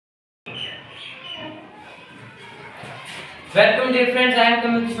Welcome dear friends, I am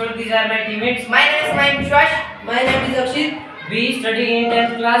Kamal Kishore, these are my teammates. My name is Mayank Vishwas. My name is Akshit. We study in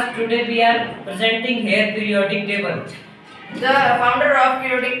 10th class. Today we are presenting here periodic table. The founder of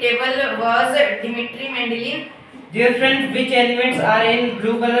periodic table was Dmitry Mendeleev. Dear friends, which elements are in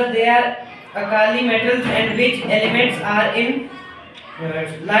blue color? They are alkali metals, and which elements are in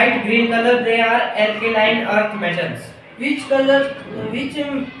light green color? They are alkaline earth metals. Which element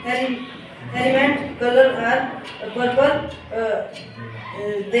color are purple?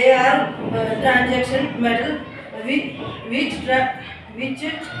 They are transaction metal. Which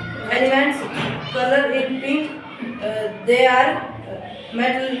elements color in pink? They are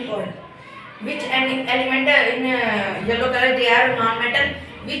metal coin. Which element in yellow color? They are non-metal.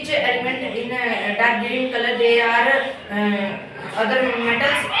 Which element in dark green color? They are other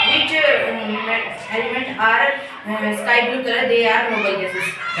metals. Which element are sky blue color? They are noble gases.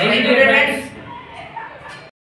 Thank you.